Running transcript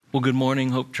Well, good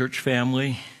morning, Hope Church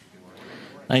family.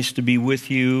 Nice to be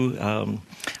with you.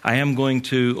 I am going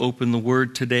to open the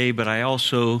Word today, but I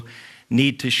also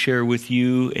need to share with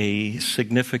you a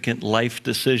significant life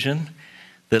decision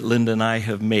that Linda and I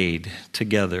have made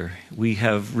together. We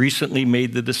have recently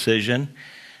made the decision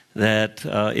that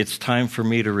it's time for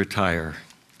me to retire.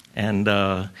 And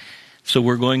so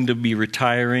we're going to be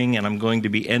retiring, and I'm going to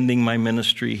be ending my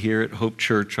ministry here at Hope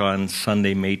Church on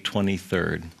Sunday, May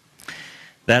 23rd.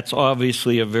 That's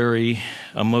obviously a very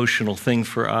emotional thing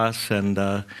for us, and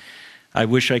I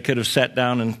wish I could have sat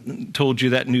down and told you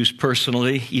that news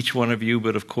personally, each one of you,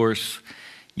 but of course,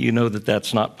 you know that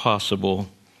that's not possible.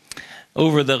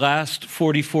 Over the last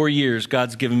 44 years,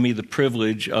 God's given me the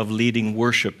privilege of leading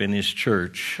worship in His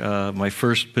church. My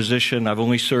first position, I've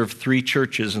only served 3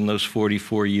 churches in those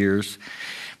 44 years.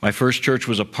 My first church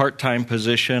was a part-time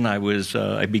position. I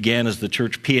began as the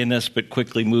church pianist, but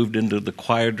quickly moved into the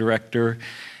choir director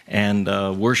and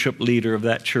worship leader of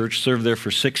that church. Served there for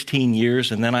 16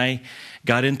 years, and then I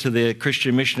got into the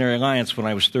Christian Missionary Alliance when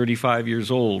I was 35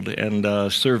 years old,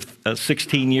 and served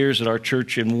 16 years at our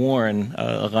church in Warren,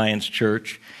 Alliance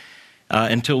Church,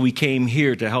 until we came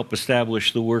here to help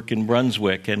establish the work in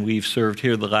Brunswick, and we've served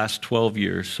here the last 12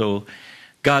 years. So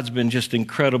God's been just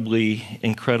incredibly,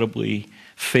 incredibly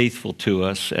faithful to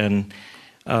us, and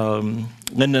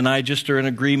Linda and I just are in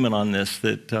agreement on this,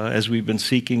 that as we've been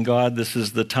seeking God, this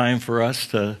is the time for us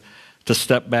to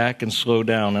step back and slow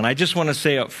down. And I just want to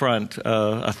say up front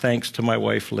a thanks to my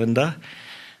wife, Linda.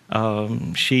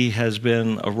 She has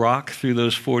been a rock through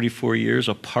those 44 years,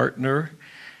 a partner.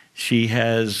 She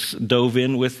has dove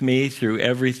in with me through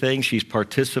everything. She's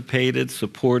participated,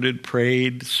 supported,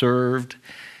 prayed, served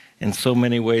in so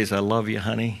many ways. I love you,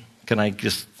 honey. Can I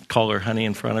just call her honey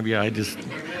in front of you?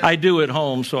 I do at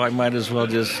home, so I might as well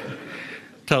just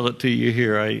tell it to you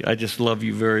here. I just love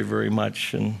you very, very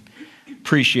much and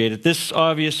appreciate it. This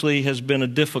obviously has been a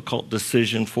difficult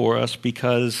decision for us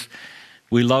because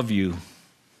we love you.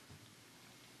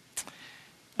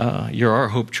 You're our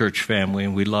Hope Church family,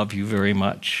 and we love you very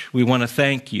much. We want to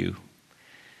thank you.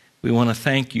 We want to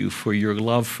thank you for your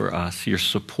love for us, your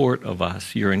support of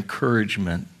us, your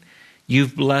encouragement.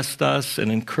 You've blessed us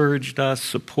and encouraged us,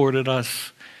 supported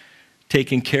us,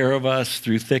 taken care of us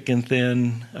through thick and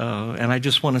thin. And I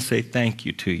just want to say thank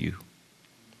you to you.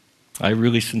 I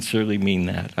really sincerely mean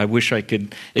that. I wish I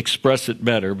could express it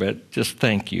better, but just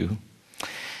thank you.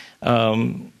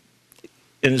 And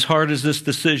as hard as this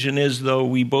decision is, though,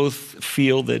 we both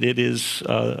feel that it is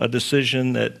a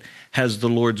decision that has the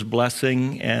Lord's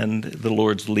blessing and the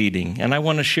Lord's leading. And I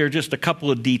want to share just a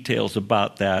couple of details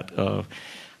about that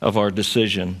of our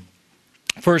decision.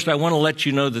 First, I want to let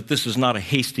you know that this is not a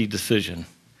hasty decision.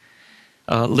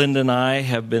 Linda and I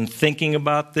have been thinking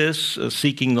about this,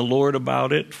 seeking the Lord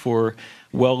about it for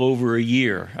well over a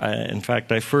year. In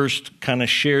fact, I first kind of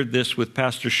shared this with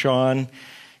Pastor Sean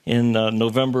in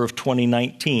November of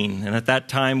 2019. And at that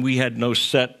time, we had no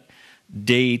set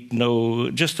date,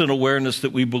 just an awareness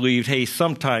that we believed, hey,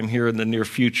 sometime here in the near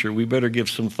future, we better give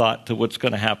some thought to what's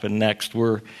going to happen next.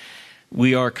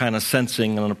 We are kind of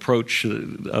sensing an approach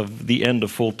of the end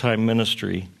of full-time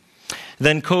ministry.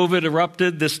 Then COVID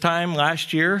erupted this time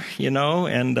last year,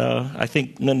 and I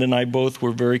think Linda and I both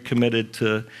were very committed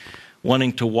to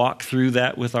wanting to walk through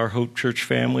that with our Hope Church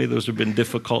family. Those have been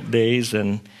difficult days.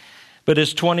 But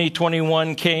as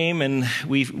 2021 came and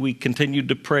we continued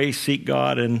to pray, seek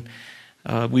God, and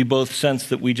we both sensed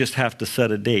that we just have to set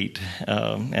a date.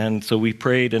 And so we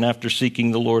prayed, and after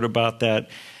seeking the Lord about that,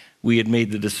 we had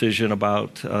made the decision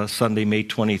about Sunday, May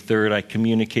 23rd. I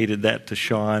communicated that to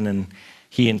Sean, and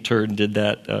he in turn did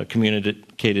that,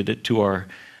 communicated it to our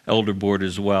elder board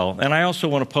as well. And I also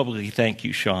want to publicly thank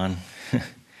you, Sean.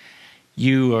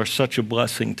 You are such a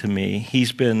blessing to me.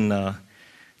 He's been,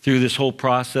 through this whole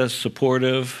process,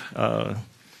 supportive.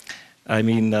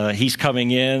 He's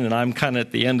coming in, and I'm kind of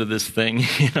at the end of this thing.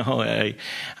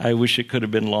 I wish it could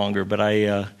have been longer, but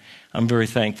I'm very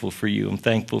thankful for you. I'm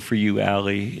thankful for you,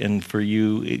 Allie, and for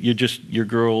you, your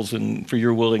girls, and for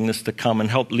your willingness to come and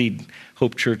help lead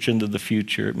Hope Church into the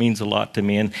future. It means a lot to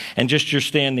me. And just your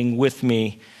standing with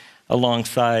me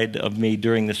alongside of me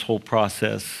during this whole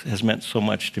process has meant so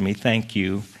much to me. Thank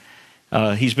you.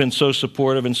 He's been so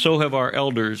supportive, and so have our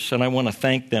elders, and I want to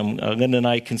thank them. Linda and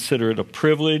I consider it a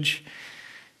privilege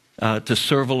to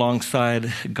serve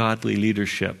alongside godly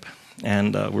leadership,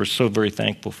 and we're so very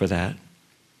thankful for that.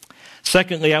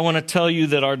 Secondly, I want to tell you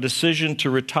that our decision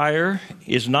to retire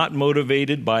is not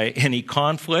motivated by any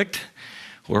conflict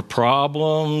or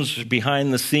problems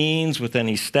behind the scenes with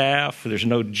any staff. There's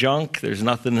no junk. There's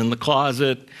nothing in the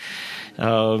closet.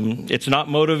 It's not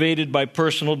motivated by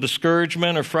personal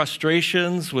discouragement or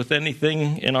frustrations with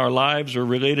anything in our lives or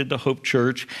related to Hope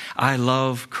Church. I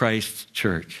love Christ's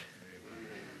church.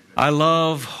 I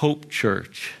love Hope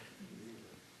Church.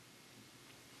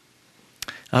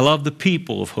 I love the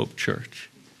people of Hope Church.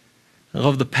 I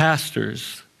love the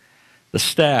pastors, the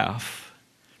staff.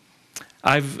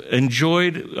 I've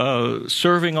enjoyed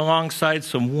serving alongside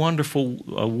some wonderful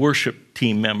worship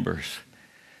team members.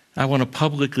 I want to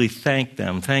publicly thank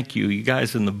them. Thank you, you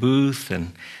guys in the booth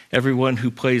and everyone who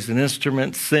plays an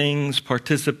instrument, sings,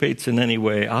 participates in any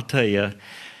way. I'll tell you,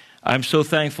 I'm so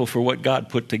thankful for what God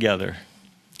put together.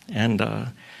 And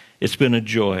it's been a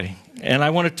joy. And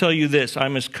I want to tell you this,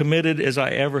 I'm as committed as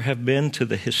I ever have been to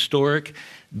the historic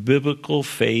biblical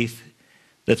faith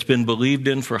that's been believed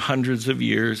in for hundreds of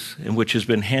years and which has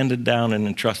been handed down and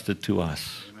entrusted to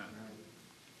us.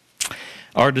 Amen.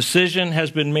 Our decision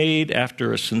has been made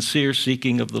after a sincere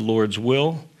seeking of the Lord's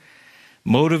will,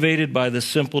 motivated by the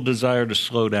simple desire to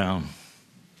slow down,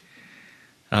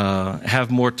 have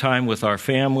more time with our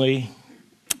family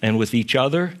and with each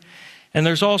other. And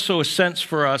there's also a sense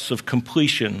for us of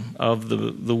completion of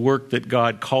the work that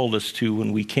God called us to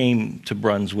when we came to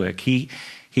Brunswick.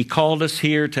 He called us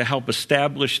here to help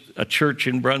establish a church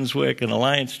in Brunswick, an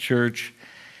Alliance church.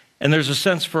 And there's a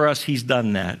sense for us He's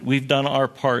done that. We've done our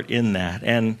part in that.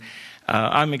 And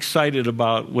I'm excited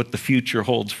about what the future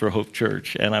holds for Hope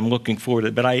Church. And I'm looking forward to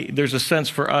it. But there's a sense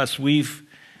for us, we've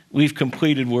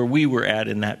completed where we were at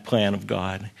in that plan of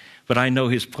God. But I know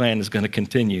His plan is going to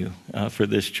continue for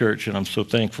this church, and I'm so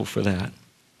thankful for that.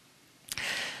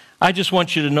 I just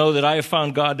want you to know that I have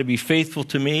found God to be faithful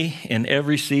to me in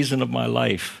every season of my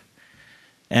life.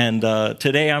 And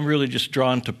today I'm really just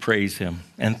drawn to praise Him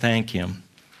and thank Him.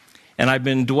 And I've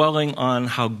been dwelling on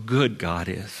how good God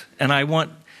is. And I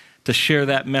want to share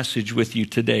that message with you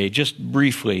today, just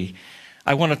briefly.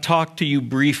 I want to talk to you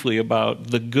briefly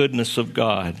about the goodness of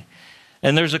God.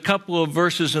 And there's a couple of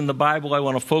verses in the Bible I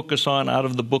want to focus on out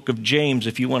of the book of James.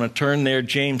 If you want to turn there,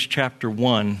 James chapter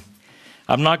 1.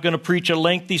 I'm not going to preach a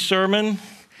lengthy sermon.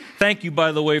 Thank you,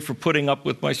 by the way, for putting up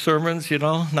with my sermons.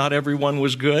 Not everyone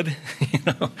was good,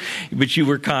 but you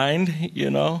were kind,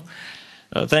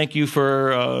 Thank you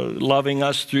for loving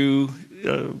us through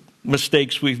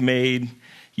mistakes we've made.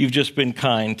 You've just been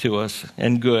kind to us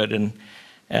and good.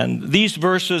 And these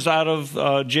verses out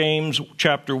of James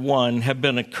chapter 1 have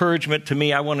been encouragement to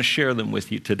me. I want to share them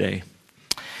with you today.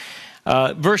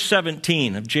 Verse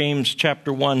 17 of James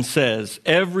chapter 1 says,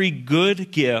 "Every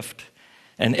good gift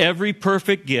and every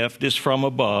perfect gift is from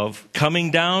above,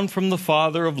 coming down from the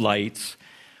Father of lights,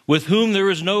 with whom there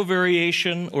is no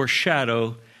variation or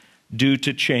shadow due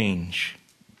to change."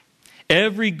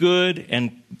 Every good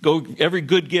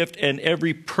gift and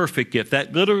every perfect gift.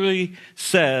 That literally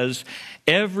says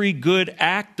every good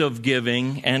act of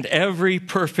giving and every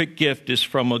perfect gift is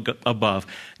from above.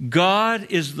 God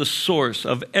is the source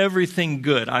of everything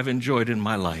good I've enjoyed in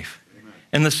my life. Amen.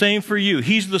 And the same for you.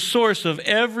 He's the source of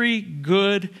every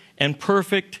good and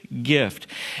perfect gift.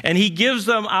 And He gives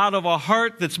them out of a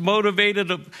heart that's motivated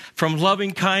from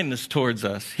loving kindness towards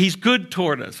us. He's good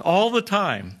toward us all the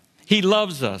time. He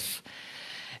loves us.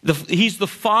 He's the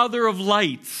Father of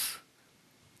lights,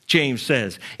 James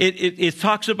says. It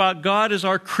talks about God as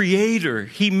our creator.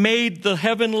 He made the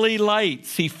heavenly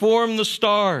lights. He formed the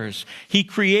stars. He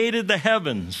created the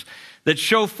heavens that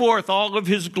show forth all of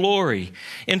His glory.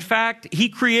 In fact, He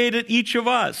created each of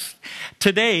us.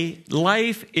 Today,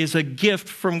 life is a gift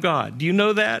from God. Do you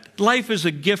know that? Life is a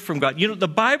gift from God. The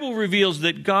Bible reveals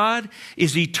that God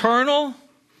is eternal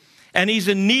and He's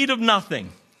in need of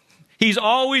nothing. He's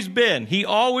always been. He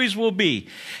always will be.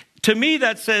 To me,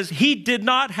 that says He did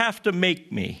not have to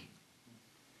make me.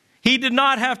 He did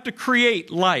not have to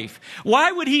create life.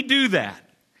 Why would He do that?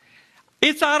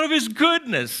 It's out of His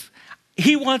goodness.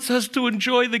 He wants us to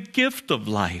enjoy the gift of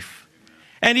life.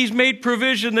 And He's made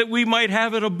provision that we might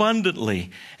have it abundantly.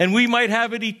 And we might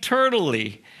have it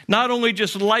eternally. Not only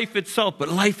just life itself, but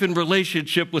life in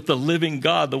relationship with the living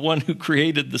God, the one who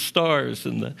created the stars.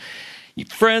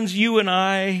 Friends, you and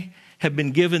I have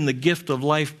been given the gift of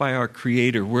life by our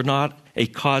Creator. We're not a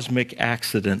cosmic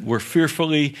accident. We're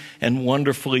fearfully and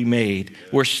wonderfully made.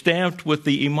 We're stamped with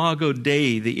the imago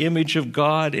Dei, the image of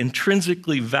God,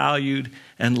 intrinsically valued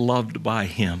and loved by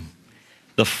Him,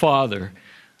 the Father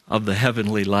of the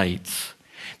heavenly lights.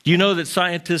 Do you know that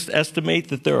scientists estimate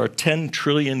that there are 10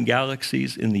 trillion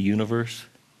galaxies in the universe?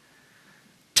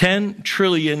 10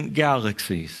 trillion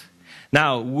galaxies.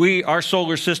 Now, our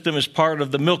solar system is part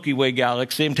of the Milky Way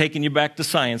galaxy. I'm taking you back to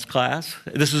science class.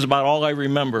 This is about all I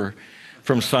remember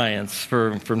from science,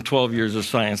 from 12 years of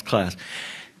science class.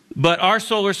 But our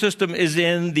solar system is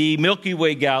in the Milky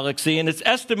Way galaxy, and it's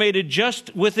estimated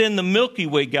just within the Milky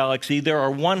Way galaxy there are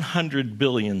 100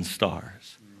 billion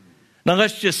stars. Now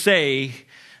let's just say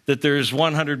that there's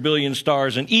 100 billion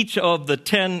stars in each of the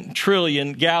 10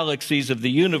 trillion galaxies of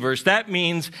the universe. That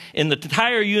means in the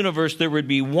entire universe there would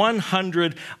be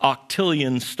 100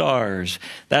 octillion stars.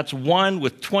 That's 1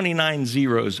 with 29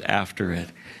 zeros after it.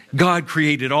 God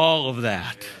created all of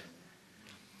that.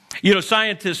 You know,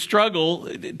 scientists struggle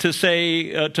to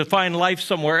say, to find life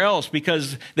somewhere else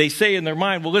because they say in their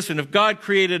mind, well, listen, if God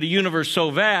created a universe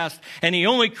so vast and he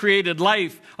only created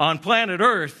life on planet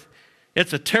Earth,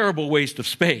 it's a terrible waste of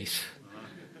space.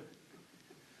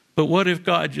 But what if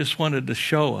God just wanted to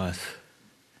show us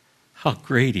how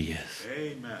great he is?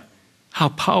 Amen. How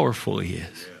powerful he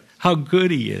is, how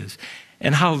good he is,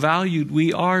 and how valued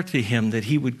we are to him that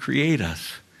he would create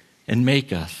us and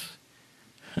make us.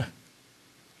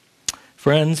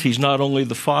 Friends, he's not only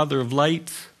the Father of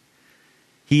lights,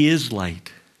 he is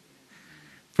light.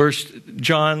 1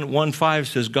 John 1:5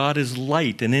 says, God is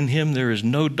light, and in him there is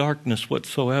no darkness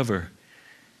whatsoever.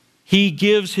 He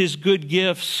gives his good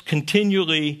gifts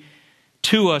continually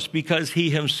to us because he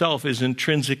himself is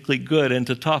intrinsically good. And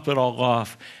to top it all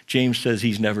off, James says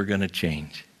he's never going to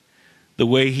change. The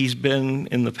way he's been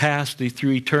in the past,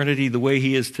 through eternity, the way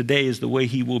he is today is the way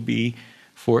he will be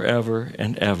forever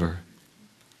and ever.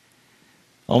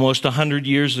 Almost 100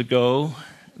 years ago,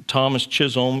 Thomas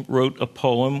Chisholm wrote a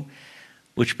poem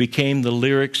which became the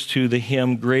lyrics to the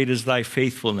hymn, Great is Thy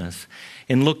Faithfulness.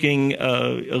 In looking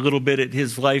a little bit at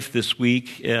his life this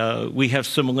week, we have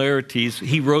similarities.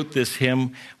 He wrote this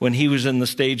hymn when he was in the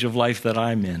stage of life that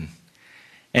I'm in.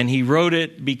 And he wrote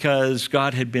it because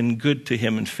God had been good to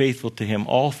him and faithful to him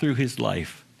all through his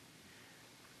life.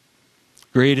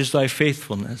 Great is Thy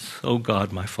faithfulness, O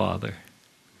God, my Father.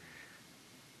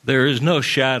 There is no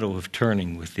shadow of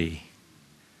turning with Thee.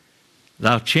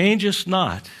 Thou changest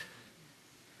not.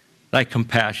 Thy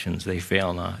compassions, they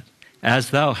fail not.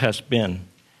 As Thou hast been,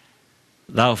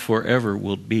 Thou forever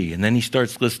wilt be. And then he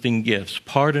starts listing gifts.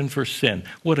 Pardon for sin.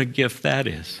 What a gift that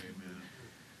is. Amen.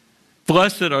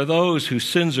 Blessed are those whose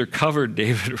sins are covered,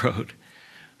 David wrote,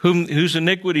 whose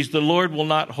iniquities the Lord will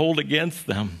not hold against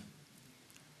them.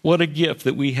 What a gift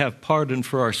that we have pardon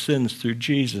for our sins through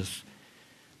Jesus.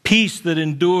 Peace that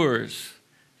endures.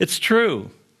 It's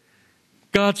true.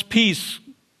 God's peace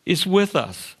is with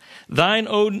us. Thine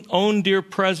own dear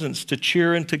presence to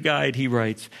cheer and to guide, he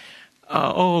writes.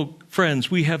 Oh, friends,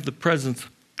 we have the presence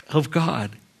of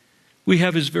God. We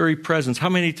have his very presence. How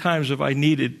many times have I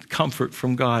needed comfort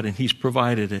from God and he's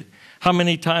provided it? How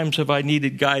many times have I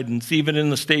needed guidance? Even in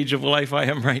the stage of life I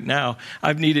am right now,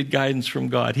 I've needed guidance from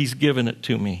God. He's given it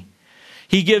to me.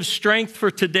 He gives strength for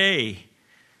today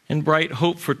and bright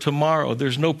hope for tomorrow.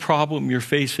 There's no problem you're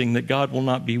facing that God will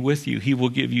not be with you. He will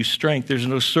give you strength. There's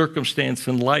no circumstance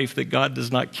in life that God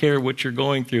does not care what you're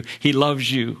going through. He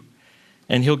loves you,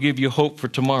 and he'll give you hope for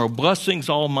tomorrow. Blessings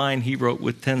all mine, he wrote,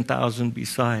 with 10,000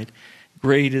 beside.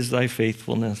 Great is thy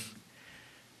faithfulness.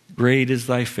 Great is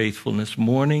thy faithfulness.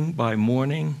 Morning by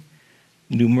morning,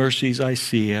 new mercies I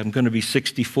see. I'm going to be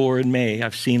 64 in May.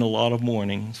 I've seen a lot of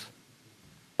mornings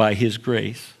by his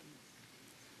grace.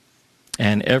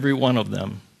 And every one of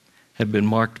them have been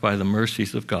marked by the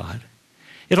mercies of God.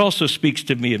 It also speaks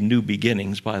to me of new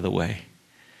beginnings, by the way.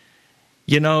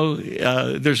 You know,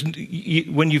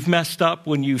 when you've messed up,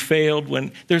 when you failed,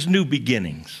 there's new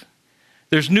beginnings.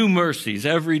 There's new mercies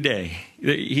every day.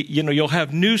 You know, you'll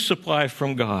have new supply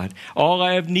from God. All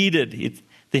I have needed,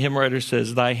 the hymn writer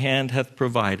says, thy hand hath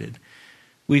provided.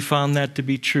 We found that to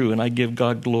be true, and I give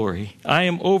God glory. I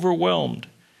am overwhelmed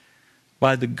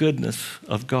by the goodness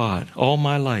of God all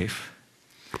my life.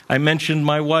 I mentioned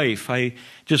my wife. I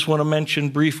just want to mention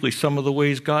briefly some of the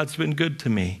ways God's been good to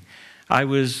me. I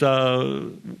was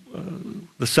the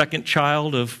second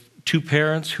child of two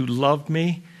parents who loved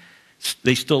me.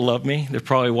 They still love me. They're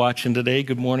probably watching today.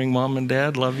 Good morning, Mom and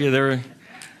Dad. Love you.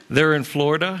 They're in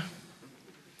Florida.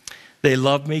 They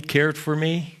loved me, cared for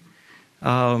me,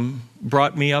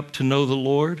 brought me up to know the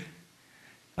Lord.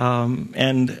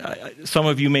 And some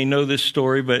of you may know this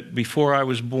story, but before I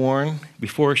was born,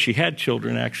 before she had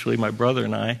children, actually, my brother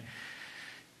and I,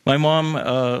 my mom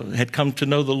had come to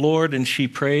know the Lord, and she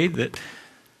prayed that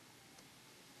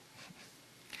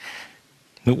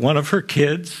one of her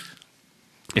kids,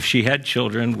 if she had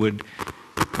children, would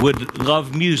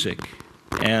love music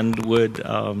and would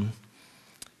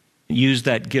use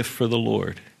that gift for the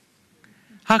Lord.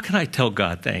 How can I tell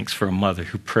God thanks for a mother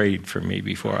who prayed for me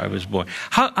before I was born?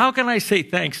 How can I say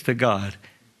thanks to God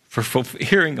for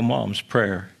hearing a mom's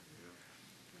prayer?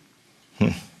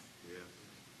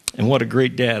 And what a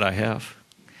great dad I have.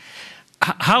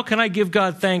 How can I give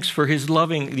God thanks for his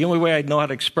loving, the only way I know how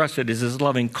to express it is his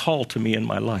loving call to me in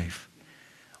my life.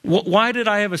 Why did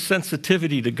I have a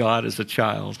sensitivity to God as a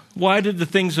child? Why did the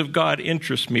things of God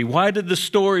interest me? Why did the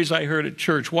stories I heard at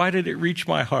church, why did it reach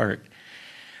my heart?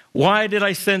 Why did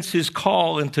I sense his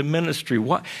call into ministry?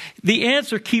 The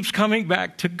answer keeps coming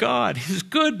back to God, his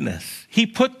goodness. He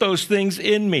put those things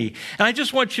in me. And I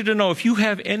just want you to know, if you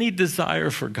have any desire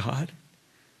for God,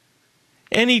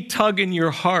 any tug in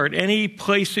your heart, any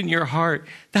place in your heart,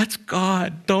 that's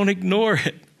God. Don't ignore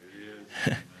it.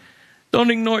 Don't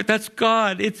ignore it. That's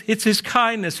God. It's his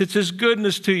kindness. It's his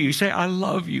goodness to you. You say, I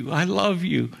love you. I love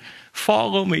you.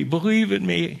 Follow me. Believe in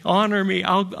me. Honor me.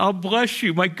 I'll bless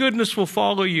you. My goodness will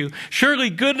follow you. Surely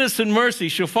goodness and mercy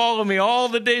shall follow me all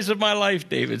the days of my life,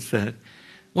 David said.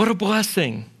 What a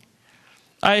blessing.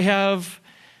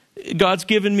 God's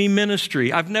given me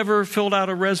ministry. I've never filled out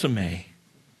a resume.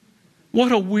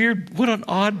 What an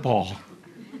oddball.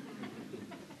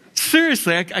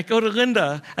 Seriously, I go to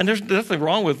Linda, and there's nothing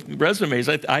wrong with resumes.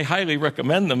 I highly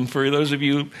recommend them for those of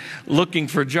you looking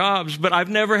for jobs, but I've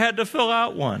never had to fill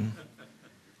out one.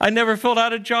 I never filled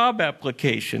out a job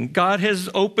application. God has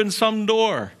opened some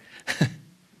door.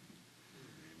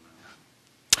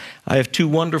 I have 2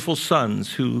 wonderful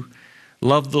sons who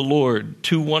love the Lord,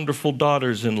 2 wonderful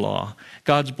daughters-in-law.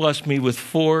 God's blessed me with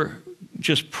 4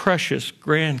 just precious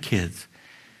grandkids.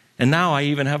 And now I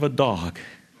even have a dog.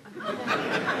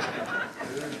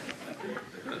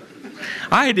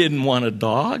 I didn't want a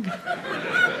dog.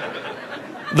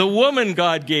 The woman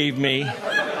God gave me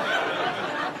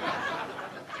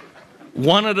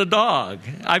wanted a dog.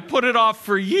 I put it off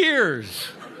for years.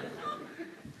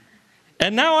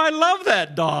 And now I love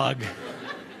that dog.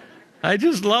 I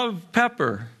just love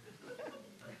Pepper.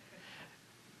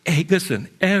 Hey, listen,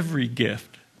 every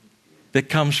gift that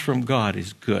comes from God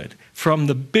is good. From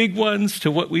the big ones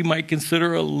to what we might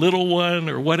consider a little one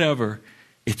or whatever,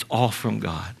 it's all from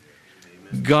God.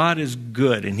 God is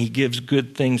good, and he gives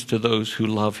good things to those who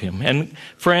love him. And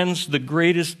friends, the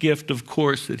greatest gift, of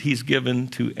course, that he's given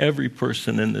to every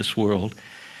person in this world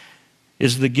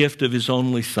is the gift of his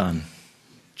only Son,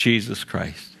 Jesus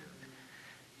Christ.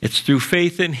 It's through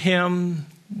faith in him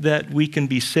that we can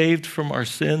be saved from our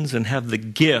sins and have the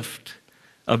gift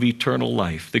of eternal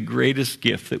life, the greatest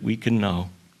gift that we can know.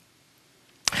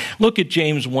 Look at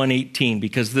James 1:18,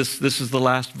 because this is the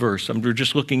last verse. We're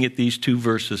just looking at these 2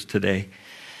 verses today.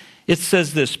 It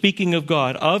says this, speaking of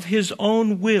God, of his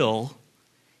own will,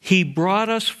 he brought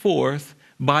us forth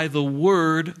by the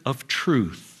word of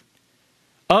truth.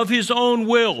 Of his own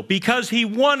will, because he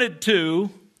wanted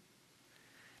to,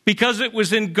 because it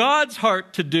was in God's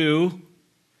heart to do,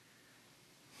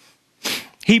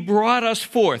 he brought us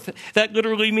forth. That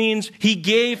literally means he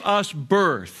gave us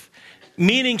birth,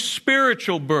 meaning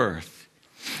spiritual birth.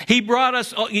 He brought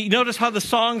us, you notice how the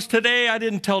songs today, I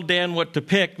didn't tell Dan what to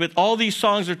pick, but all these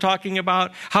songs are talking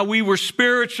about how we were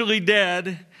spiritually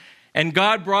dead and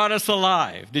God brought us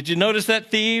alive. Did you notice that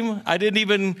theme?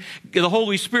 The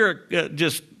Holy Spirit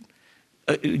just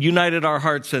united our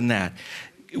hearts in that.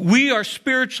 We are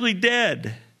spiritually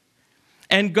dead.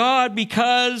 And God,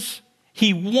 because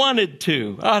he wanted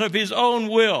to, out of his own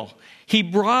will, he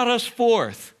brought us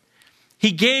forth.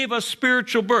 He gave us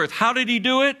spiritual birth. How did he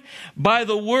do it? By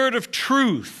the word of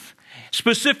truth.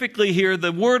 Specifically here,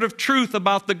 the word of truth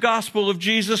about the gospel of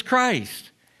Jesus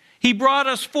Christ. He brought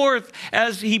us forth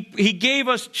as he gave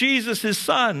us Jesus, his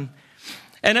Son.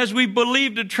 And as we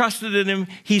believed and trusted in him,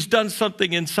 he's done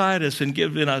something inside us and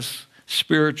given us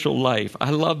spiritual life. I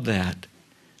love that.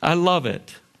 I love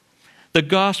it. The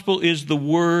gospel is the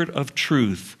word of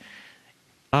truth.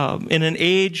 In an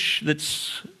age that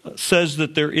says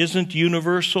that there isn't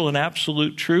universal and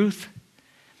absolute truth,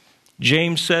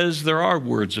 James says there are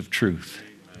words of truth.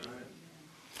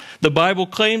 The Bible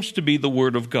claims to be the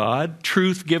word of God,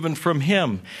 truth given from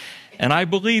him. And I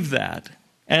believe that.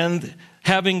 And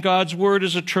having God's word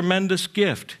is a tremendous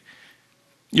gift.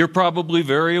 You're probably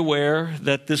very aware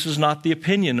that this is not the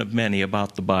opinion of many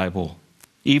about the Bible.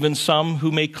 Even some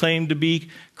who may claim to be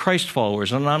Christ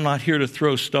followers. And I'm not here to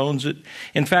throw stones at.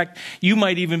 In fact, you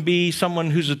might even be someone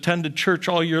who's attended church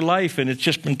all your life and it's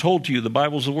just been told to you, the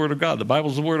Bible's the Word of God, the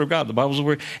Bible's the Word of God, the Bible's the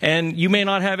Word. And you may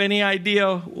not have any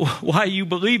idea why you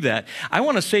believe that. I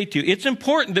want to say to you, it's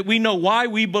important that we know why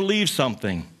we believe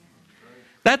something.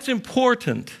 That's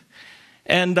important.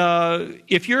 And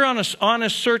if you're on a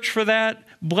honest search for that,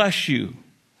 bless you.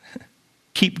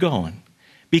 Keep going.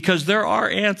 Because there are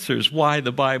answers why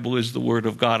the Bible is the Word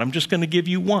of God. I'm just going to give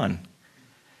you one.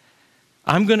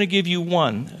 I'm going to give you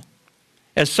one.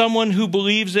 As someone who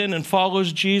believes in and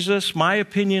follows Jesus, my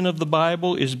opinion of the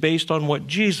Bible is based on what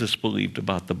Jesus believed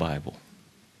about the Bible.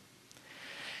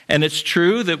 And it's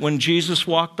true that when Jesus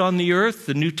walked on the earth,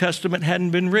 the New Testament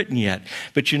hadn't been written yet.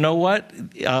 But you know what?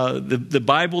 The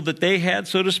Bible that they had,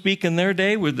 so to speak, in their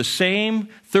day were the same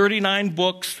 39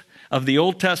 books of the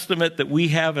Old Testament that we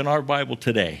have in our Bible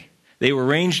today. They were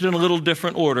arranged in a little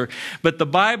different order. But the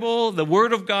Bible, the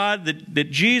Word of God that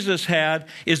Jesus had,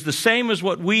 is the same as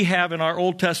what we have in our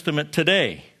Old Testament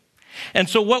today. And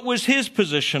so what was his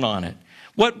position on it?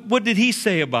 What did he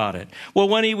say about it? Well,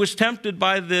 when he was tempted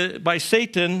by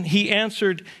Satan, he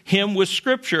answered him with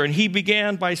Scripture. And he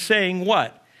began by saying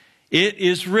what? It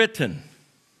is written.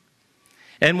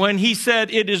 And when he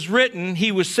said it is written,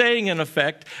 he was saying, in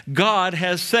effect, God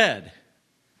has said.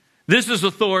 This is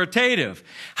authoritative.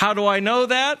 How do I know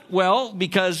that? Well,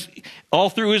 because all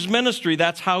through his ministry,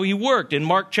 that's how he worked. In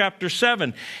Mark chapter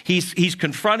 7, he's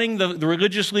confronting the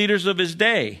religious leaders of his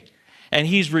day. And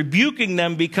he's rebuking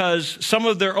them because some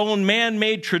of their own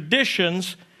man-made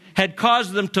traditions had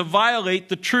caused them to violate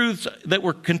the truths that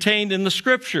were contained in the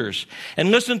Scriptures.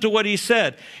 And listen to what he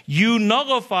said. You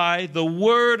nullify the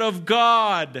Word of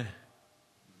God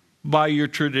by your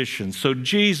traditions. So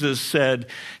Jesus said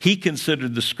he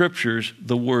considered the Scriptures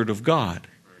the Word of God.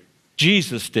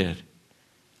 Jesus did.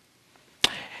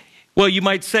 Well, you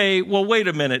might say, well, wait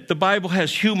a minute. The Bible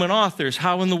has human authors.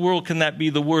 How in the world can that be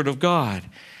the Word of God?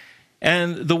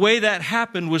 And the way that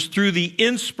happened was through the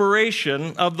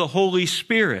inspiration of the Holy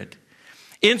Spirit.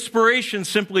 Inspiration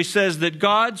simply says that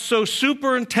God so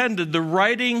superintended the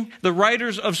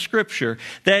writers of Scripture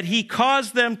that he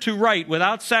caused them to write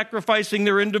without sacrificing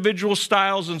their individual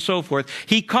styles and so forth.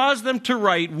 He caused them to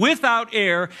write without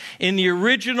error in the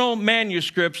original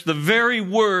manuscripts the very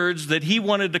words that he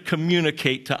wanted to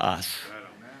communicate to us.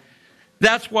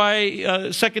 That's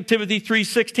why 2 Timothy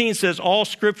 3:16 says all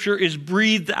Scripture is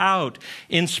breathed out,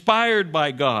 inspired by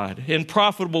God, and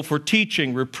profitable for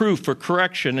teaching, reproof, for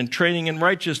correction, and training in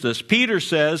righteousness. Peter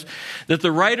says that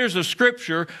the writers of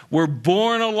Scripture were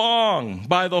borne along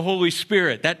by the Holy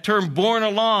Spirit. That term borne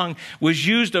along was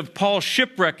used of Paul's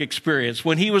shipwreck experience.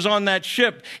 When he was on that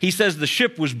ship, he says the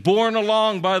ship was borne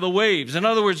along by the waves. In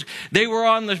other words, they were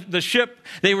on the ship,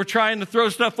 they were trying to throw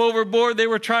stuff overboard, they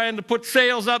were trying to put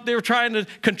sails up, they were trying to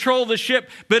control the ship,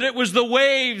 but it was the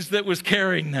waves that was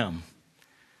carrying them.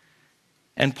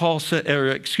 And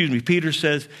Peter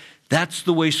says, that's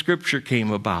the way Scripture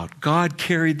came about. God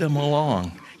carried them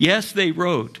along. Yes, they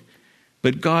wrote,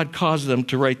 but God caused them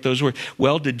to write those words.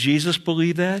 Well, did Jesus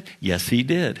believe that? Yes, he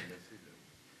did.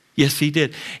 Yes, he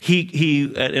did. He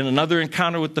in another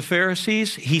encounter with the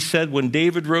Pharisees, he said when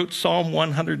David wrote Psalm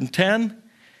 110,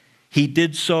 he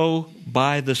did so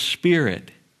by the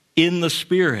Spirit, in the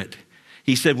Spirit.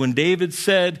 He said, when David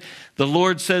said, the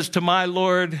Lord says to my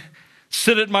Lord,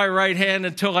 sit at my right hand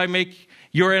until I make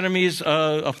your enemies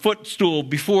a footstool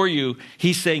before you.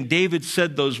 He's saying David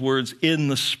said those words in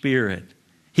the Spirit.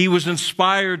 He was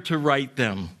inspired to write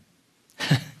them.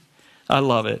 I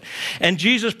love it. And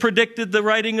Jesus predicted the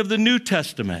writing of the New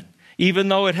Testament, even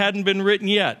though it hadn't been written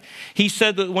yet. He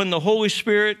said that when the Holy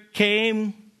Spirit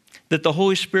came, that the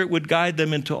Holy Spirit would guide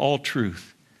them into all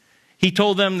truth. He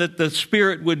told them that the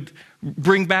Spirit would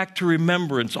bring back to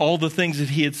remembrance all the things that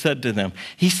he had said to them.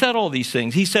 He said all these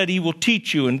things. He said he will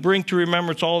teach you and bring to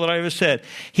remembrance all that I have said.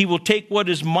 He will take what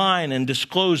is mine and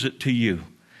disclose it to you.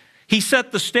 He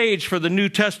set the stage for the New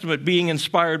Testament being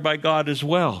inspired by God as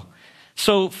well.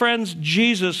 So, friends,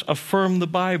 Jesus affirmed the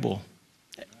Bible.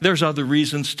 There's other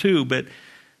reasons too, but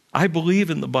I believe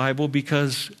in the Bible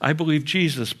because I believe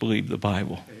Jesus believed the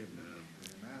Bible.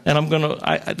 And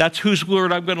that's whose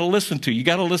word I'm going to listen to. You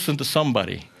got to listen to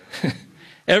somebody.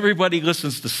 Everybody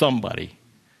listens to somebody.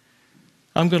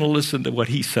 I'm going to listen to what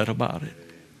he said about it.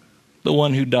 The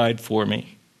one who died for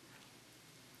me.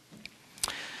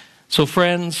 So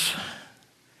friends,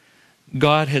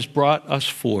 God has brought us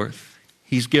forth.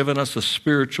 He's given us a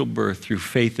spiritual birth through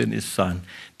faith in his Son.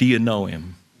 Do you know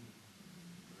him?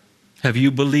 Have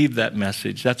you believed that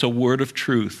message? That's a word of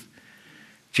truth.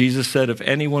 Jesus said, if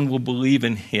anyone will believe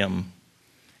in him,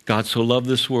 God so loved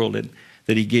this world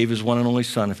that he gave his one and only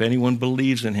Son. If anyone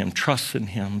believes in him, trusts in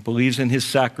him, believes in his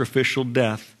sacrificial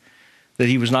death, that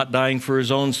he was not dying for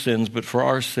his own sins, but for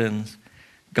our sins,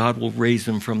 God will raise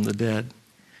him from the dead.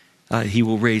 He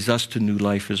will raise us to new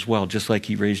life as well, just like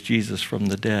he raised Jesus from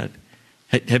the dead.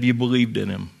 Have you believed in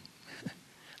him?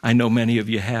 I know many of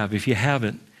you have. If you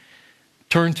haven't,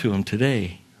 turn to him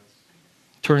today.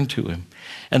 Turn to him.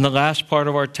 And the last part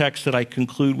of our text that I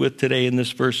conclude with today in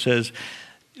this verse says,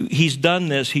 he's done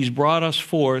this, he's brought us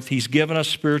forth, he's given us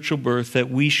spiritual birth that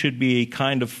we should be a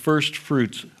kind of first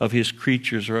fruits of his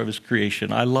creatures or of his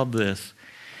creation. I love this.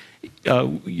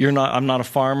 I'm not a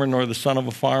farmer nor the son of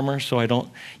a farmer, so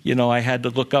I had to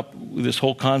look up this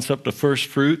whole concept of first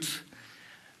fruits.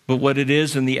 But what it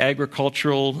is in the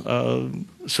agricultural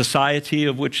society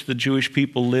of which the Jewish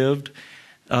people lived,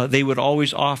 they would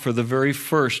always offer the very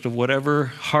first of whatever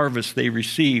harvest they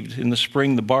received. In the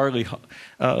spring, the barley,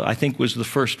 I think, was the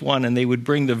first one, and they would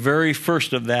bring the very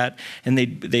first of that, and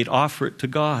they'd offer it to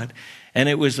God. And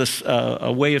it was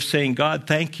a way of saying, God,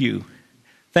 thank you.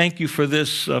 Thank you for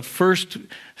this first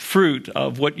fruit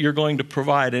of what you're going to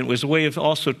provide. And it was a way of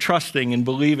also trusting and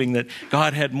believing that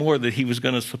God had more that he was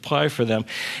going to supply for them.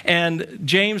 And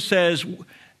James says,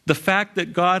 the fact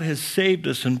that God has saved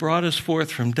us and brought us forth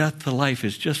from death to life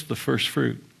is just the first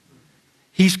fruit.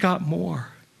 He's got more.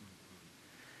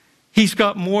 He's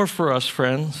got more for us,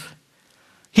 friends.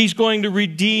 He's going to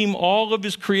redeem all of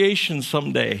his creation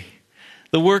someday.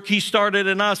 The work he started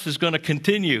in us is going to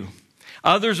continue.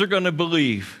 Others are going to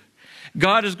believe.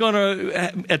 God is going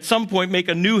to, at some point, make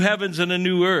a new heavens and a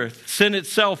new earth. Sin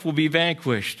itself will be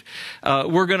vanquished.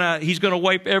 He's going to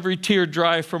wipe every tear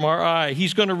dry from our eye.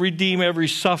 He's going to redeem every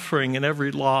suffering and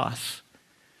every loss.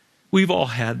 We've all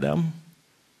had them.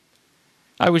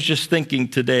 I was just thinking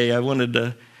today,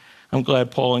 I'm glad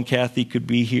Paul and Kathy could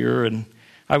be here, and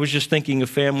I was just thinking of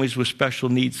families with special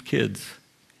needs kids.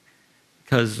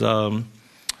 Because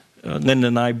Linda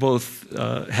and I both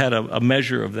had a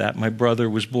measure of that. My brother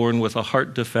was born with a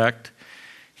heart defect.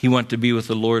 He went to be with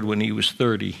the Lord when he was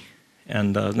 30.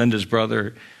 And Linda's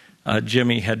brother,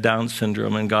 Jimmy, had Down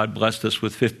syndrome, and God blessed us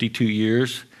with 52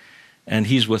 years. And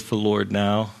he's with the Lord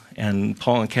now. And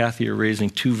Paul and Kathy are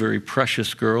raising two very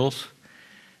precious girls.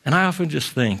 And I often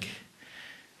just think,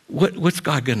 what's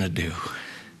God going to do?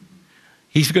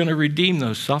 He's going to redeem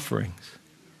those sufferings.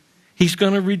 He's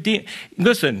going to redeem.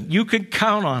 Listen, you can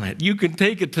count on it. You can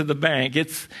take it to the bank.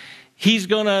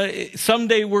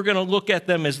 Someday we're going to look at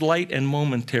them as light and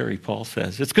momentary, Paul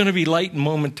says. It's going to be light and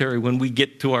momentary when we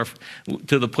get to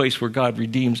the place where God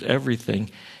redeems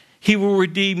everything. He will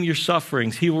redeem your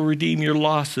sufferings. He will redeem your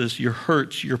losses, your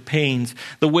hurts, your pains,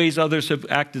 the ways others have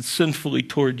acted sinfully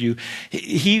toward you.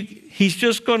 He's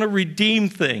just going to redeem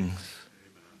things.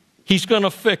 He's going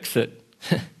to fix it.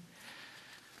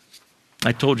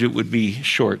 I told you it would be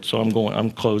short, so I'm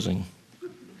closing.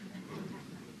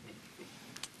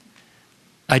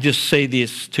 I just say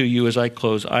this to you as I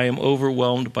close. I am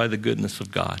overwhelmed by the goodness of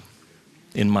God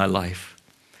in my life.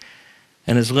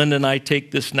 And as Linda and I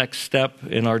take this next step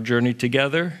in our journey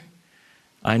together,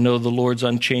 I know the Lord's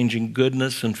unchanging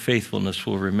goodness and faithfulness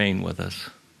will remain with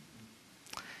us.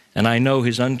 And I know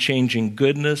his unchanging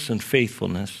goodness and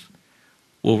faithfulness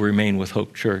will remain with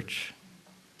Hope Church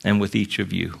and with each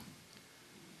of you.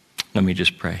 Let me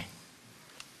just pray.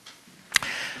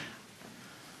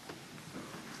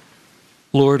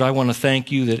 Lord, I want to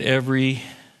thank you that every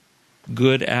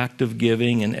good act of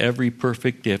giving and every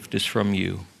perfect gift is from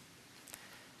you.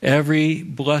 Every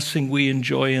blessing we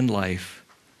enjoy in life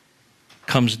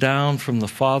comes down from the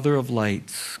Father of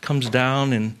lights, comes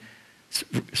down in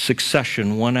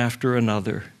succession, one after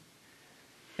another.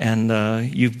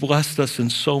 And you've blessed us in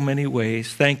so many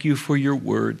ways. Thank you for your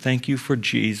word. Thank you for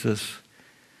Jesus.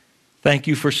 Thank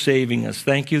you for saving us.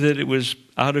 Thank you that it was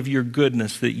out of your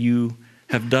goodness that you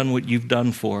have done what you've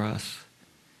done for us.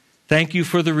 Thank you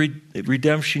for the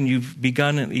redemption you've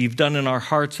done in our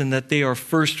hearts, and that they are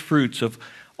first fruits of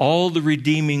all the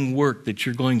redeeming work that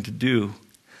you're going to do.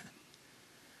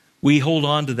 We hold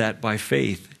on to that by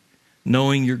faith,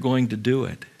 knowing you're going to do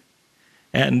it.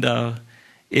 And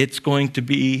it's going to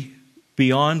be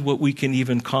beyond what we can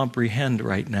even comprehend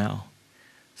right now.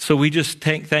 So we just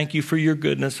thank you for your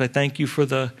goodness. I thank you for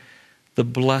the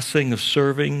blessing of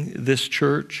serving this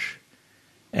church.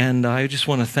 And I just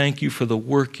want to thank you for the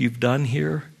work you've done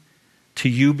here. To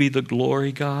you be the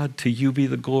glory, God. To you be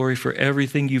the glory for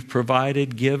everything you've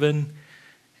provided, given.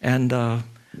 And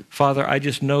Father, I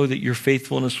just know that your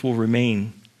faithfulness will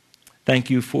remain. Thank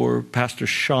you for Pastor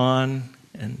Sean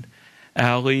and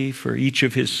Allie, for each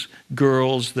of his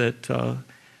girls that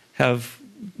have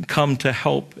come to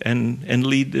help and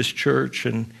lead this church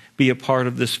and be a part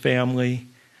of this family.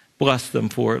 Bless them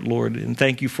for it, Lord. And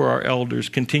thank you for our elders.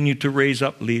 Continue to raise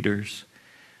up leaders.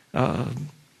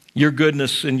 Your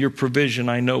goodness and your provision,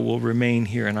 I know, will remain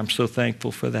here, and I'm so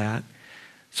thankful for that.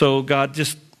 So, God,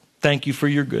 just thank you for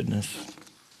your goodness.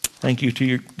 Thank you to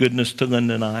your goodness to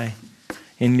Linda and I.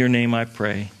 In your name I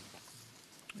pray.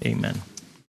 Amen.